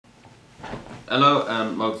Hello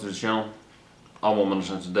and welcome to the channel. Allemaal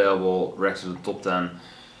understands available, reacts to the top 10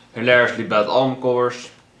 hilariously bad album covers.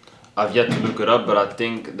 I've yet to look it up, but I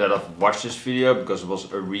think that I've watched this video because it was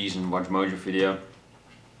a recent WatchMojo video.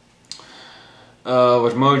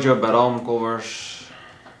 WatchMojo bad album covers.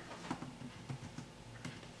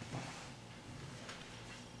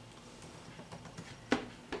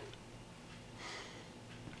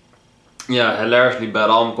 Yeah, hilariously bad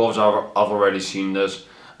album covers. I've already seen this.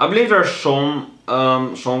 I believe there are some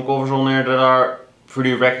song covers on there that are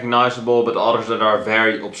pretty recognizable, but others that are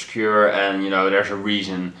very obscure, and you know, there's a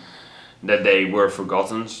reason that they were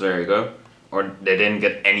forgotten. So there you go. Or they didn't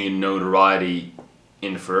get any notoriety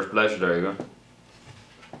in the first place. So there you go.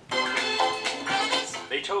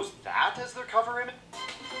 They chose that as their cover image?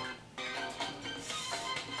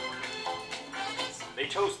 They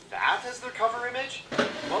chose that as their cover image?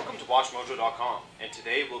 Welcome to WatchMojo.com, and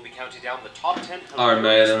today we'll be counting down the top 10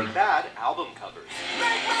 hilariously bad album covers.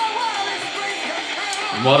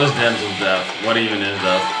 What is Denzel's death? What even is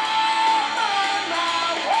that?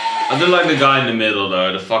 I do like the guy in the middle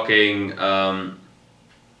though, the fucking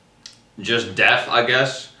just death, I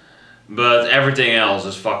guess. But everything else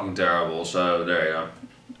is fucking terrible, so there you go.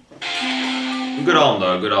 Good album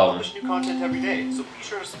though, good album. We publish new content every day, so be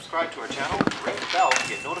sure to subscribe to our channel and ring the bell to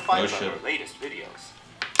get notified about our latest videos.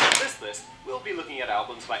 In this list, we'll be looking at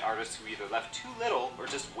albums by artists who either left too little or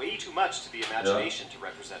just way too much to the imagination to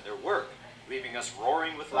represent their work, leaving us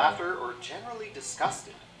roaring with laughter or generally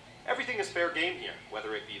disgusted. Everything is fair game here,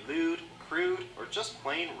 whether it be lewd, crude, or just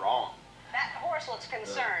plain wrong. That horse looks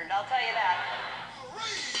concerned, I'll tell you that.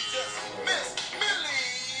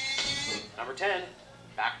 Number 10,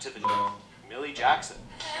 Back to the Millie Jackson.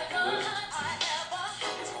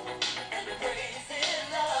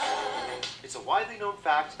 It's a widely known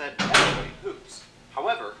fact that everybody poops.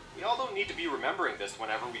 However, we all don't need to be remembering this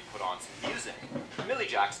whenever we put on some music. Millie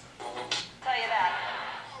Jackson. Tell you that.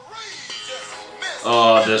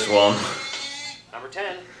 Oh, this one. Number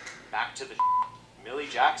 10, Back to the Millie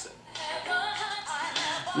Jackson.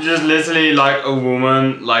 Just literally like a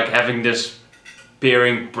woman like having this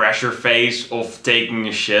peering pressure face of taking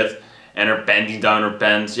a shit and her panties down her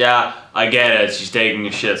pants. Yeah, I get it, she's taking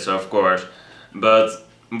a shit, so of course. But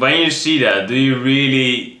when you see that, do you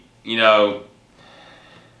really, you know,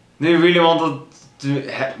 do you really want it to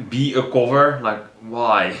be a cover? Like,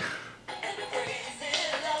 why?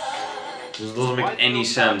 This doesn't make any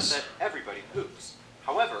sense. That everybody poops.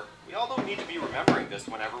 However, we all don't need to be remembering this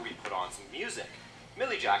whenever we put on some music.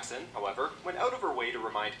 Millie Jackson, however, went out of her way to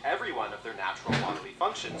remind everyone of their natural bodily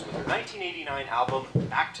functions with her 1989 album,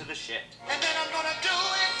 Back to the Shit. And then I'm gonna do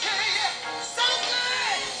it to you so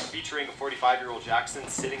good! Featuring a 45-year-old Jackson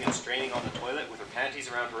sitting and straining on the toilet with her panties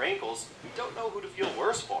around her ankles, we don't know who to feel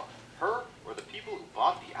worse for, her or the people who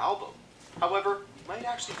bought the album. However, you might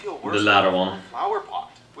actually feel worse the latter for one. Flower Pot.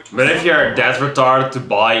 But if you're that retarded to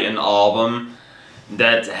buy an album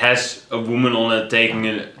that has a woman on it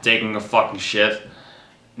taking a fucking shit,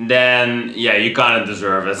 then yeah, you kind of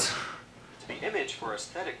deserve it. To the image for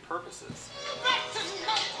aesthetic purposes.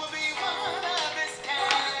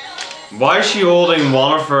 Why is she holding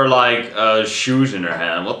one of her like shoes in her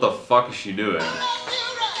hand? What the fuck is she doing?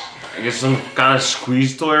 I guess some kind of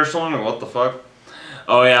squeeze toy or something, or what the fuck?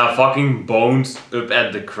 Oh yeah, fucking Bones Up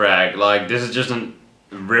at the Crack. Like, this is just a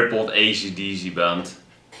rippled AC/DC band.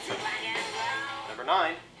 Number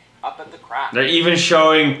 9, Up at the Crack. They're even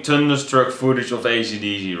showing Thunderstruck footage of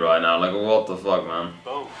AC/DC right now. Like, what the fuck, man?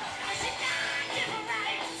 Boom.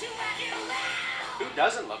 Who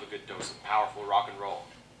doesn't love a good dose of powerful rock and roll?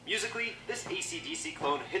 Musically, this AC/DC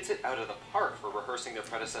clone hits it out of the park for rehearsing their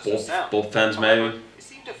predecessor's sound. Pop fans, However, maybe? they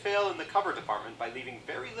seem to fail in the cover department by leaving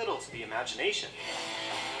very little to the imagination.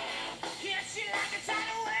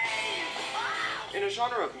 In a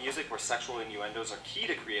genre of music where sexual innuendos are key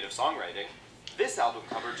to creative songwriting, this album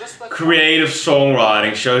cover just left Creative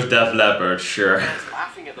songwriting shows Def Leppard, sure.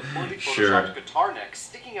 laughing at the poorly photoshopped guitar neck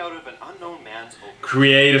sticking out of an unknown man's open.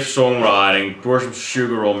 Creative songwriting. Pour some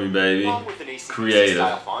sugar on me, baby. Along with an AC/DC Creative.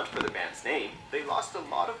 style font for the band's name, they lost a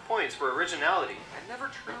lot of points for originality and never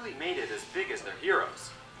truly made it as big as their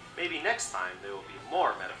heroes. Maybe next time they will be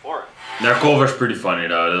more metaphoric. Their cover's pretty funny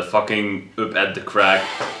though. The fucking Up at the Crack.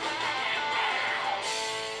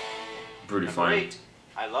 Pretty funny. Great.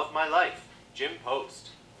 I Love My Life. Jim Post.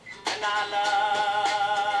 And I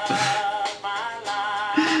love my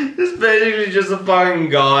life. It's basically just a fucking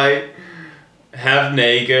guy, half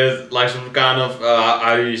naked, like some kind of,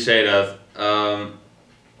 how do you say that?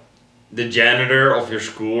 The janitor of your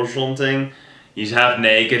school or something. He's half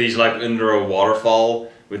naked, he's like under a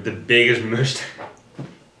waterfall with the biggest mustache.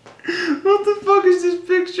 What the fuck is this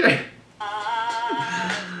picture?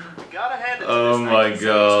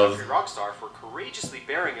 for courageously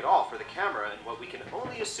bearing it all for the camera in what we can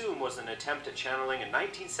only assume was an attempt at channeling a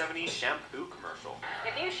 1970s shampoo commercial.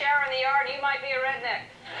 If you shower in the yard, you might be a redneck.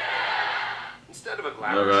 Instead of a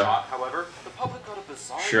glamorous shot, however, the public got a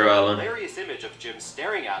bizarre and hilarious image of Jim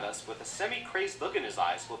staring at us with a semi-crazed look in his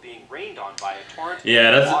eyes while being rained on by a torrent. Yeah,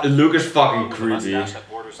 that look is fucking creepy. That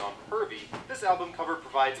borders on pervy, this album cover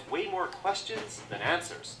provides way more questions than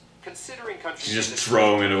answers. Considering country she's just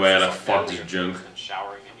throwing it away like fuck this junk. And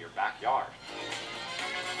showering in your backyard.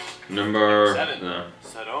 Number 7. No.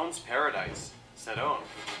 Cerrone's Paradise. Cerrone.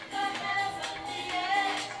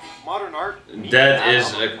 Modern art. That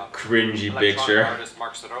is a cringy picture. Artist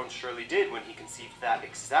Mark Cerrone surely did when he conceived that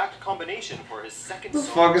exact combination for his second. What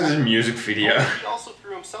the fuck is this music video? He also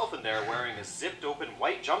threw himself in there wearing a zipped open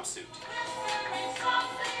white jumpsuit.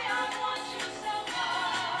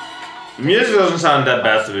 The music doesn't sound that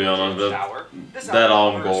bad to be honest, but that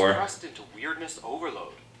album gore. Thrust into weirdness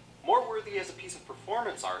overload. More worthy as a piece of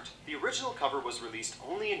performance art, the original cover was released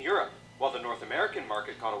only in Europe, while the North American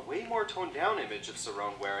market got a way more toned down image of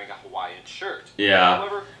Cerrone wearing a Hawaiian shirt. Yeah,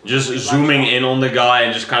 however, just zooming in on the guy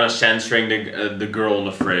and just kind of censoring the girl in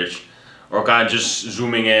the fridge. Or kind of just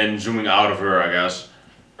zooming in, zooming out of her, I guess.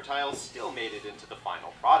 Tiles still made it into the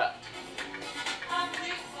final product.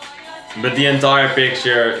 But the entire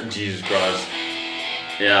picture, Jesus Christ.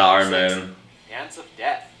 Yeah, Iron Maiden. Dance of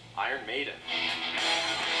Death, Iron Maiden.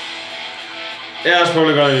 Yeah, it's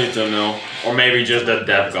probably gonna be thumbnail. Or maybe just that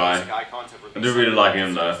deaf guy. I do really like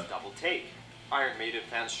him though. Double take. Iron Maiden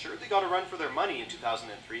fans surely got a run for their money in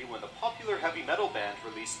 2003 when the popular heavy metal band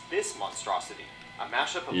released this monstrosity. A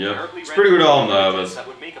mashup of terribly it's pretty good album though, but that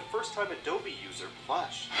would make a first-time Adobe user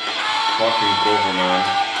blush. Fucking cover, man.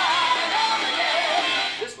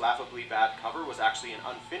 This laughably bad cover was actually an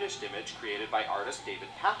unfinished image created by artist David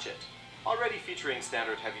Patchett. Already featuring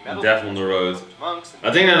standard heavy metal. Death on the Road.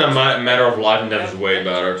 I think that a Matter of Life and Death is way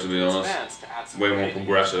better, to be honest. Way more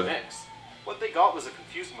progressive. What they got was a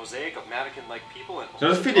confused mosaic of mannequin-like people and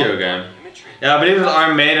so it's a video game. Yeah, I believe that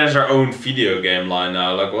Iron Maiden has their own video game line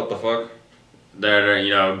now. Like, what the fuck? They're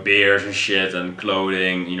you know, beers and shit and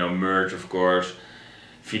clothing, you know, merch, of course.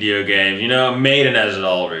 Video games, you know, Maiden has it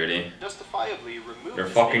all, really. Justifiably removed. They're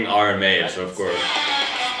fucking Iron Maiden, so of course.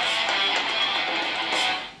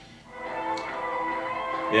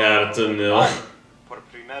 Yeah, the thumbnail. For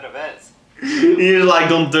Primera Vez. He's like,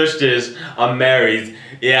 don't touch this. I'm married.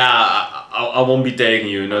 Yeah, I won't be taking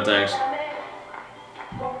you. No thanks.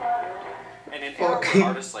 And in era where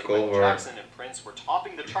artists like Michael Jackson and Prince were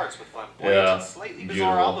topping the charts with flamboyant and slightly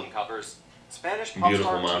bizarre album covers, Spanish pop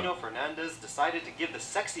star Tino decided to give the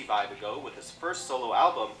sexy vibe a go with his first solo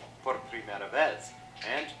album, Por Primera Vez,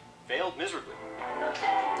 and failed miserably.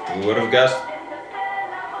 Who would have guessed?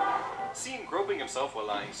 Seen groping himself while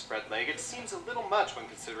lying spread-legged seems a little much when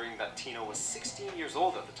considering that Tino was 16 years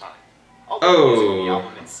old at the time. Although the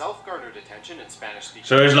album itself garnered attention in Spanish-speaking.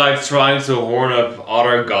 So he's like trying to horn up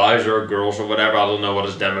other guys or girls or whatever. I don't know what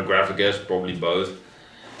his demographic is. Probably both.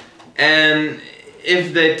 And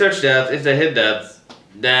if they touch that, if they hit that,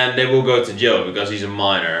 then they will go to jail because he's a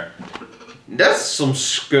minor. That's some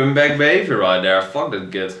scumbag behavior right there. Fuck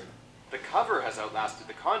that kid. The cover has outlasted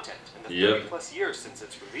the content in the 30 plus years since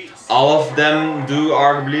its release. All of them do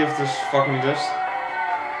arguably if this fucking exists.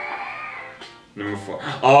 Number 4.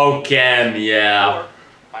 Oh, Ken, yeah. Or,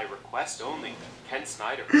 by request only, Ken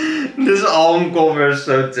Snyder. This album cover is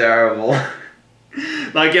so terrible.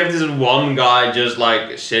 Like, you have this one guy just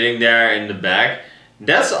like sitting there in the back.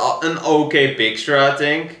 That's an okay picture, I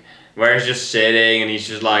think. Where he's just sitting and he's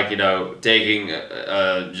just like, you know, taking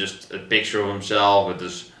just a picture of himself with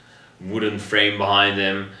this wooden frame behind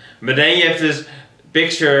him. But then you have this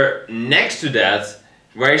picture next to that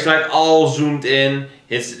where he's like all zoomed in.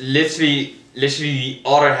 It's literally the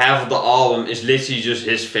other half of the album is literally just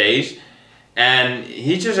his face. And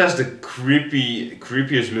he just has the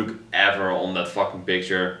creepiest look ever on that fucking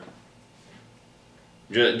picture.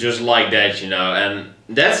 Just like that, you know, and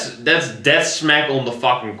that's dead smack on the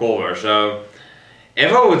fucking cover. So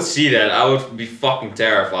if I would see that, I would be fucking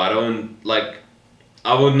terrified.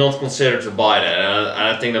 I would not consider to buy that, and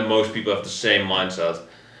I think that most people have the same mindset.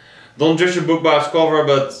 Don't judge a book by its cover,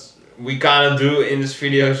 but we kind of do in this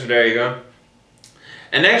video, so there you go.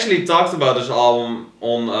 And actually talked about this album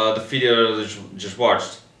on the video that I just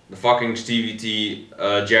watched, the fucking Stevie T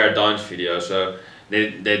Jared Dines video. So they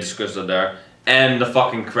discussed it there. And the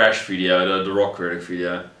fucking Crash video, the Rock Critic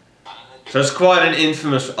video. So it's quite an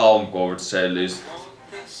infamous album cover, to say the least.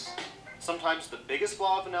 Sometimes the biggest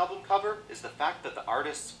flaw of an album cover is the fact that the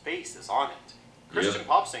artist's face is on it. Christian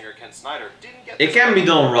pop singer Ken Snyder didn't get it can be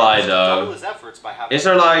done right though. His efforts by is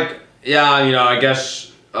there like, yeah, you know, I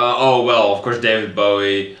guess Oh well, of course David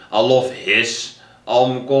Bowie. I love his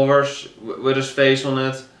album covers with his face on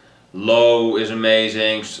it. Low is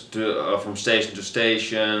amazing. From Station to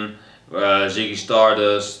Station. Ziggy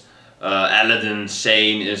Stardust. Aladdin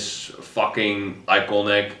Sane is fucking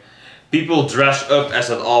iconic. People dress up as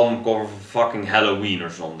that album cover for fucking Halloween or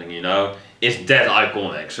something, you know? It's that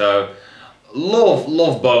iconic. So,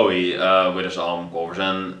 love Bowie with his album covers.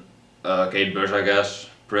 And Kate Bush, I guess.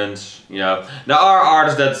 Prince, you know. There are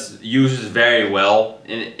artists that use it very well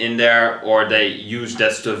in there, or they use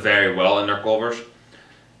that stuff very well in their covers.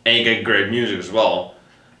 And you get great music as well.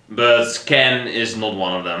 But Ken is not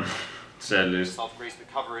one of them, sadly. Self-graced the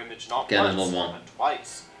cover image not Ken once, is not one. but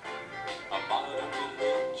twice.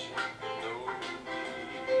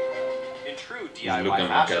 In true DIY looking at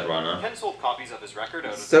my cat fashion, right now. Ken sold copies of his record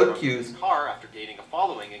out of So the trunk of cute. his car after gaining a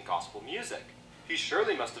following in gospel music. He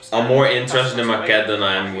surely must have I'm scared more many interested in customers my away cat than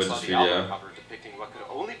I when am he with saw this the album video. cover depicting what could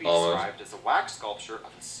only be Almost. described as a wax sculpture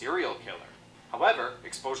of a serial killer. However,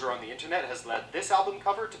 exposure on the internet has led this album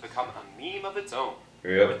cover to become a meme of its own.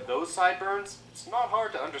 Yep. With those sideburns, it's not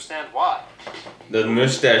hard to understand why. That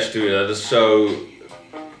mustache too, that is so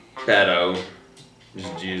pedo.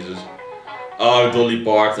 Just Jesus. Oh, Dolly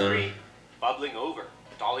Parton. Bubbling over,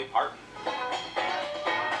 Dolly Parton.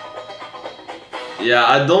 Yeah,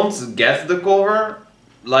 I don't get the cover.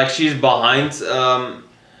 Like she's behind,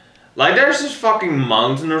 like there's this fucking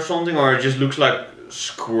mountain or something, or it just looks like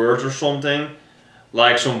squirt or something.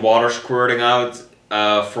 Like some water squirting out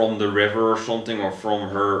from the river or something, or from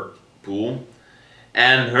her pool.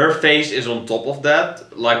 And her face is on top of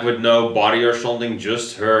that, like with no body or something,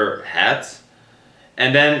 just her head.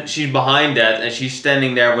 And then she's behind that and she's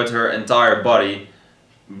standing there with her entire body,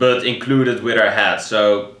 but included with her head.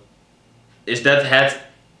 So, is that head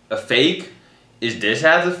a fake? Is this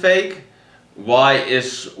head a fake? Why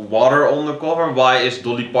is water on the cover? Why is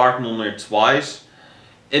Dolly Parton on there twice?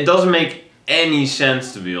 It doesn't make any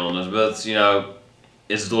sense, to be honest, but you know,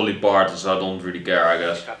 it's Dolly Parton, so I don't really care, I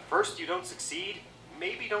guess. If at first you don't succeed,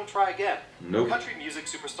 maybe don't try again. Nope. Country music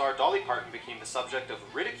superstar Dolly Parton became the subject of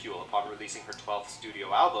ridicule upon releasing her 12th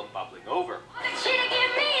studio album, Bubbling Over.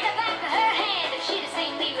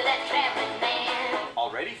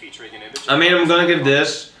 Already featuring an image. I mean, I'm gonna give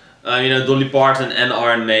this, you know, Dolly Parton and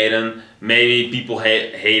Iron Maiden. Maybe people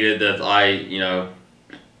hated that I, you know,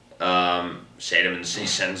 say them in the same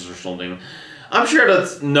sentence or something. I'm sure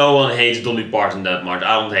that no one hates Dolly Parton that much.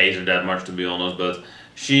 I don't hate her that much, to be honest, but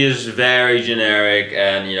she is very generic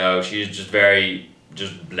and, you know, she's just very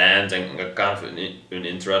bland and kind of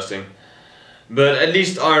uninteresting. But at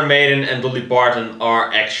least Iron Maiden and Dolly Parton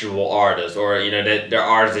are actual artists, or you know, they're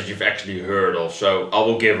artists that you've actually heard of. So I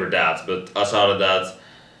will give her that. But outside of that,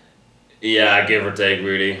 yeah, give or take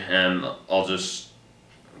really, and I'll just.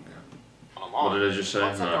 What did I just say?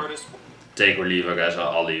 No. Take or leave, I guess.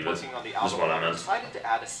 I'll leave it. That's what I meant. Decided to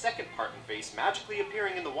add a second Parton face magically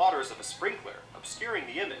appearing in the waters of a sprinkler, obscuring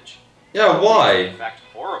the image. Yeah, why? In fact,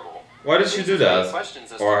 horrible. Why did she do that?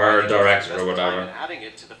 Or her director or whatever.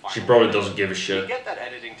 She probably doesn't give a shit. We get that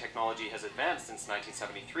editing technology has advanced since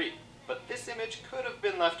 1973, but this image could have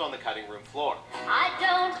been left on the cutting room floor.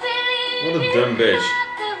 What a dumb bitch.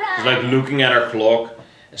 She's like looking at her clock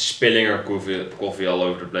and spilling her coffee all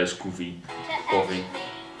over the place. Coffee.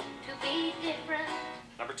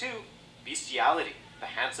 Number 2, Beastiality, the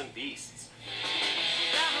handsome beasts.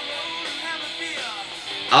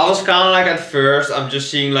 I was kind of like at first, I'm just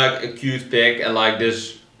seeing like a cute pig and like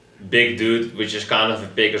this big dude, which is kind of a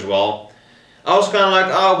pig as well. I was kind of like,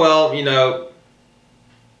 oh well, you know,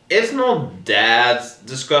 it's not that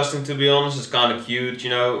disgusting, to be honest. It's kind of cute, you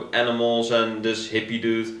know, animals and this hippie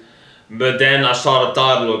dude. But then I saw the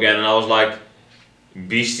title again and I was like,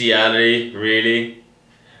 Beastiality, really?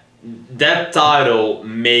 That title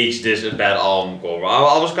makes this a bad album cover.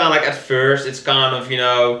 I was kind of like, at first, it's kind of, you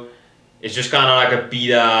know, it's just kind of like a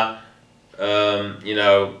PETA, you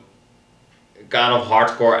know, kind of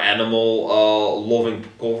hardcore animal loving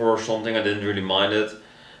cover or something. I didn't really mind it.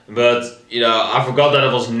 But, you know, I forgot that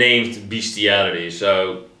it was named Beastiality.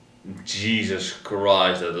 So, Jesus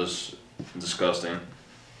Christ, that is disgusting.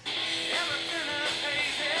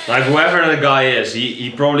 Like, whoever that guy is, he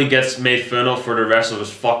probably gets made fun of for the rest of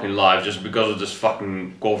his fucking life just because of this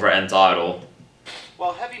fucking cover and title.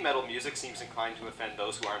 While heavy metal music seems inclined to offend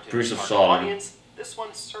those who aren't in Priest the of target Sodom. audience, this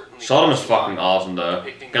one certainly Sodom is does fucking not. awesome though.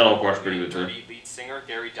 Depicting Cannibal the Corpse pretty good too. dirty lead singer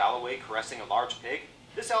Gary Dalloway caressing a large pig,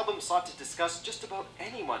 this album sought to discuss just about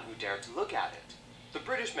anyone who dared to look at it. The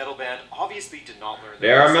British metal band obviously did not learn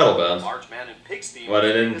They are a metal lesson. band. Large Man and Pig's theme. Well,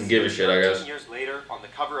 they didn't give a shit, I guess. 13 years later, on the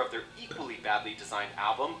cover of their equally badly designed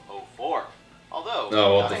album, 04. Although,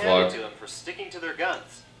 Oh, what gotta the hand it fuck. to them for sticking to their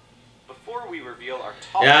guns. Before we reveal our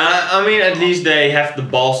top... Yeah, I mean, at least they have the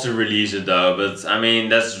balls to release it though, but I mean,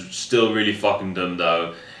 that's still really fucking dumb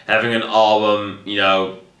though. Having an album, you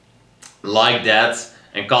know, like that,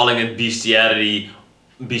 and calling it Beastiality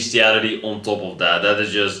on top of that,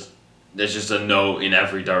 that's just a no in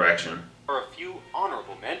every direction. For a few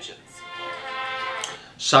honorable mentions.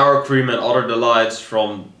 Sour cream and other delights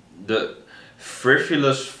from the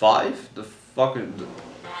Frivolous 5? The fuck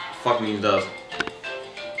means that?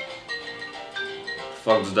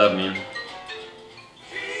 Fuck does that mean?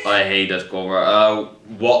 I hate that cover.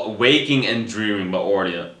 Waking and Dreaming by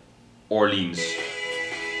Orleans.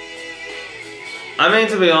 I mean,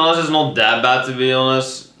 to be honest, it's not that bad to be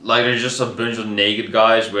honest. Like, there's just a bunch of naked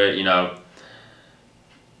guys where, you know,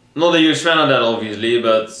 not a huge fan of that obviously,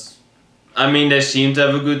 but I mean, they seem to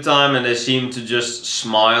have a good time and they seem to just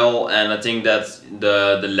smile, and I think that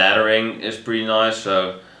the lettering is pretty nice,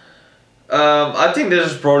 so I think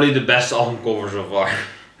this is probably the best album cover so far,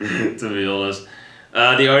 to be honest.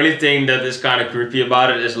 The only thing that is kind of creepy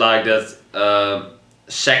about it is like that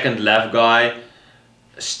second left guy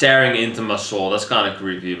staring into my soul. That's kind of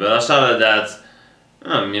creepy, but outside of that,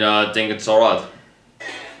 you know, I think it's alright.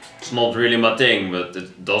 It's not really my thing, but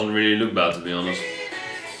it doesn't really look bad, to be honest.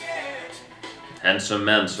 Handsome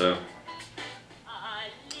man, so.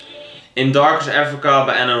 In Darkest Africa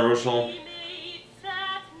by Anna Russell.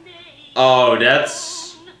 Oh,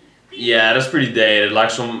 that's... yeah, that's pretty dated. Like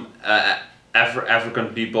some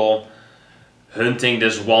African people hunting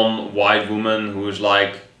this one white woman who is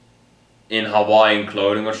like in Hawaiian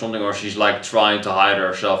clothing or something, or she's like trying to hide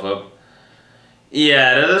herself up.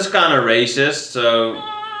 Yeah, that is kind of racist, so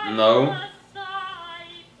no.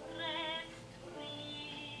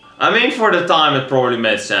 I mean, for the time it probably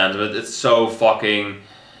made sense, but it's so fucking...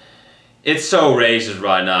 it's so racist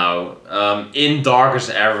right now. In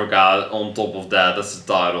Darkest Africa, on top of that, that's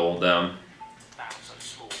the title, damn.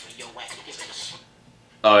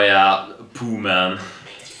 Oh yeah, Pooh-Man.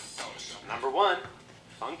 Number 1,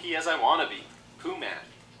 Funky as I Wanna Be, Pooh-Man,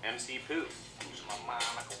 MC Pooh.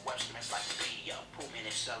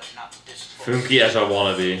 Funky as I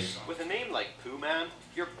Wanna Be. With a name like Pooh-Man,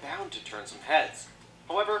 you're bound to turn some heads.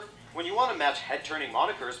 However, when you want to match head-turning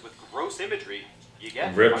monikers with gross imagery, you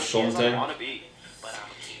get Rip Funky as I something. Wanna Be.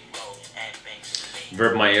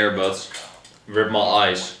 Rip my earbuds. Rip my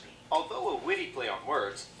eyes. Although a witty play on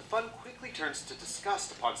words, the fun quickly turns to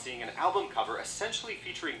disgust upon seeing an album cover essentially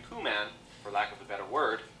featuring Pooh-Man, for lack of a better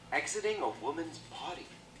word, exiting a woman's body.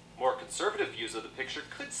 More conservative views of the picture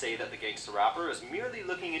could say that the gangster rapper is merely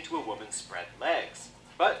looking into a woman's spread legs.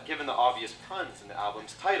 But given the obvious puns in the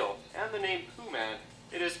album's title and the name Pooh-Man,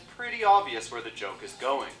 it is pretty obvious where the joke is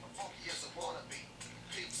going.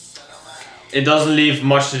 It doesn't leave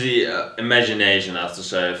much to the imagination, I have to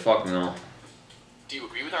say. Fuck no. Do you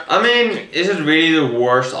agree with our... I mean, is it really the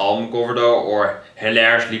worst album cover though, or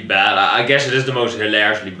hilariously bad? I guess it is the most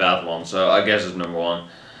hilariously bad one, so I guess it's number 1.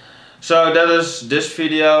 So that is this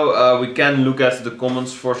video. We can look at the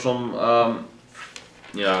comments for some,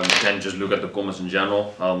 yeah, we can just look at the comments in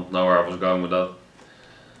general. I don't know where I was going with that.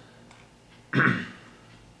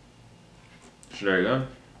 So there you go.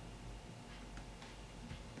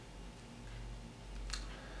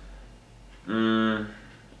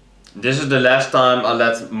 This is the last time I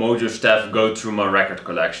let Mojo staff go through my record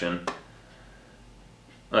collection.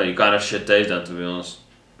 Oh, you kind of shit taste then, to be honest.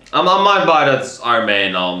 I might buy that Iron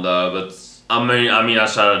Maiden album though, but I mean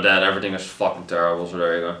outside of that, everything is fucking terrible, so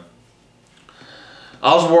there you go.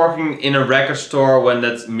 I was working in a record store when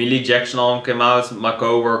that Millie Jackson album came out. My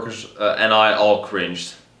co-workers and I all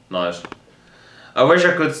cringed. Nice. I wish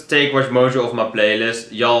I could take WatchMojo off my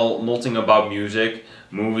playlist. Y'all nothing about music,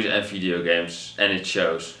 movies and video games, and it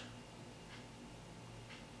shows.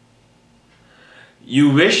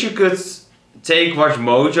 You wish you could take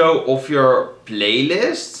WatchMojo off your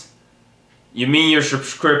playlist? You mean your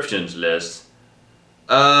subscriptions list?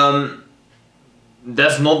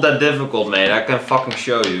 That's not that difficult, mate. I can fucking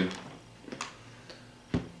show you.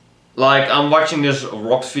 Like, I'm watching this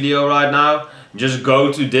Rocked video right now. Just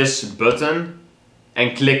go to this button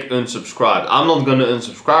and click unsubscribe. I'm not gonna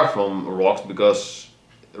unsubscribe from Rocked because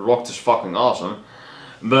Rocked is fucking awesome.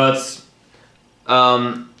 But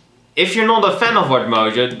if you're not a fan of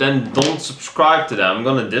WatchMojo, then don't subscribe to them. I'm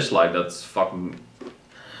gonna dislike that fucking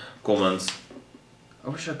comment. I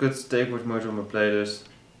wish I could take WatchMojo on my playlist.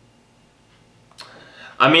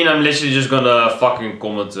 I mean, I'm literally just gonna fucking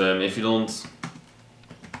comment to him. If you don't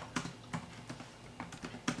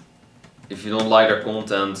like their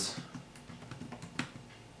content,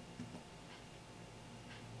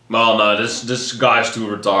 Well, no, this guy's too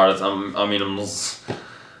retarded. I mean, I'm not.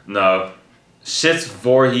 No. Sid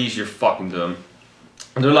Voorhees, you're fucking dumb.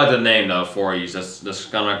 I do like the name though, Voorhees. That's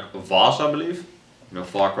kind of like Voss, I believe. You know,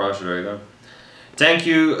 Far Cry, so there you go. Thank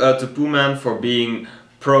you to Pooh-Man for being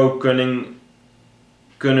pro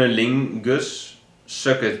cunnilingus.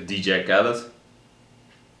 Suck it, DJ Khaled.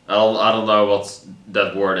 I don't know what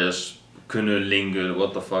that word is. Cunnilingus,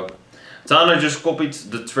 what the fuck. Tino just copied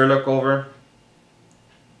the Thriller cover.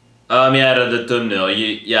 Yeah, the thumbnail.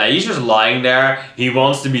 Yeah, he's just lying there. He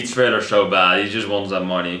wants to be Thriller so bad. He just wants that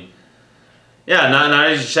money. Yeah, now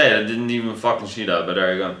that you say it, I didn't even fucking see that, but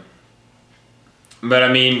there you go. But I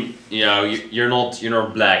mean, you know, you're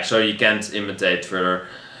not black, so you can't imitate Thriller.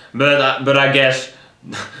 But I guess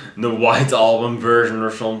the White Album version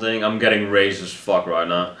or something. I'm getting racist as fuck right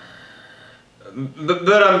now.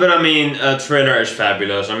 But I mean, Thriller is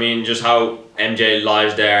fabulous. I mean, just how MJ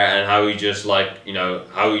lies there and how he just like, you know,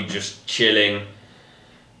 how he just chilling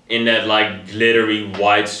in that like glittery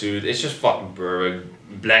white suit. It's just fucking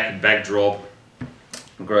perfect. Black backdrop.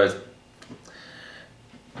 Great.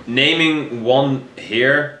 Naming one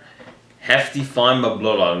here. Hefty fine by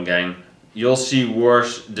Bloodline Gang. You'll see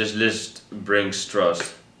worse. This list brings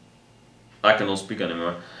trust. I cannot speak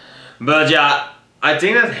anymore. But yeah, I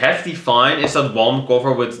think that Hefty Fine is that one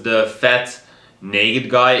cover with the fat naked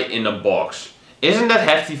guy in a box. Isn't that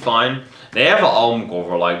Hefty Fine? They have an album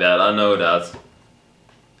cover like that, I know that.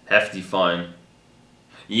 Hefty Fine.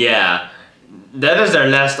 Yeah, that is their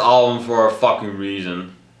last album for a fucking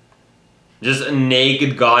reason. Just a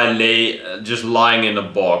naked guy just lying in a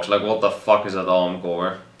box. Like, what the fuck is that album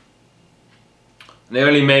cover? They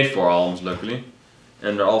only made 4 albums, luckily.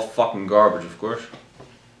 And they're all fucking garbage, of course.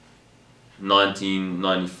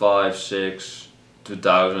 1995, 6,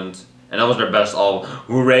 2000. And that was their best album.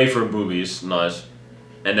 Hooray for boobies. Nice.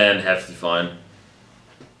 And then Hefty Fine.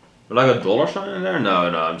 But like a dollar sign in there? No,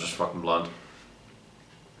 I'm just fucking blind.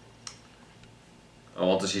 I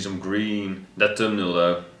want to see some green. That thumbnail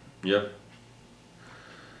though. Yep.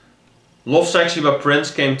 Love Sexy by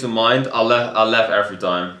Prince came to mind. I laugh every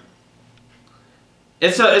time.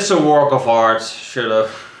 It's a work of art. Shut up.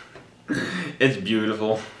 It's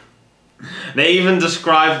beautiful. They even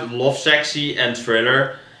described Love Sexy and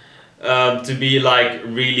Thriller to be like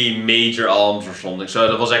really major albums or something. So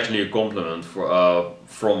that was actually a compliment for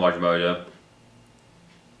from WatchMojo.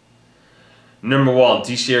 Number 1,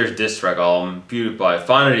 T-Series diss track album, PewDiePie.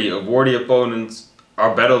 Finally, a worthy opponent.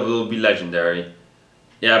 Our battle will be legendary.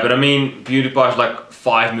 Yeah, but I mean, PewDiePie is like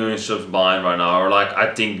 5 million subs behind right now, or like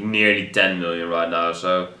I think nearly 10 million right now.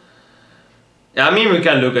 So yeah, I mean we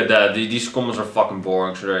can look at that. These comments are fucking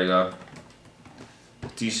boring. So there you go.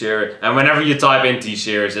 T-Series, and whenever you type in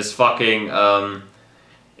T-Series, it's fucking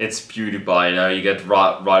it's PewDiePie. You know, you get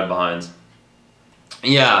right behind.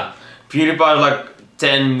 Yeah, PewDiePie is like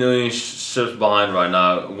 10 million subs behind right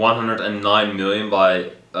now. 109 million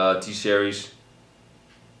by T-Series.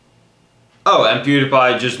 Oh, and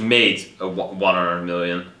PewDiePie just made 100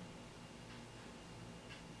 million.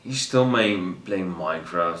 He's still playing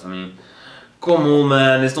Minecraft. I mean, come on,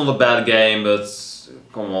 man. It's not a bad game, but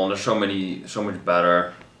come on. There's so much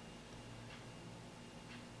better.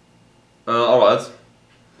 Alright.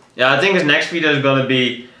 Yeah, I think his next video is gonna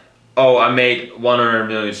be, oh, I made 100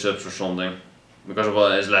 million subs or something. Because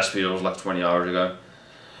his last video was like 20 hours ago.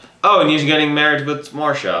 Oh, and he's getting married with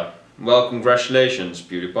Marsha. Well, congratulations,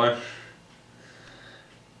 PewDiePie.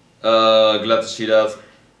 Glad to see that.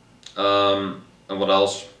 And what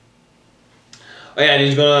else? Oh yeah, and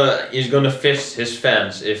he's gonna fist his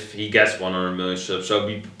fans if he gets 100 million subs. So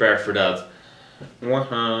be prepared for that.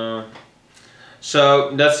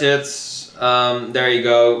 So that's it. There you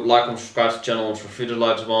go. Like and subscribe to the channel for video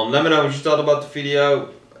likes on. Let me know what you thought about the video.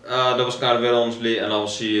 That was kind of it, honestly, and I will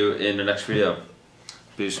see you in the next video.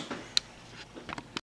 Peace.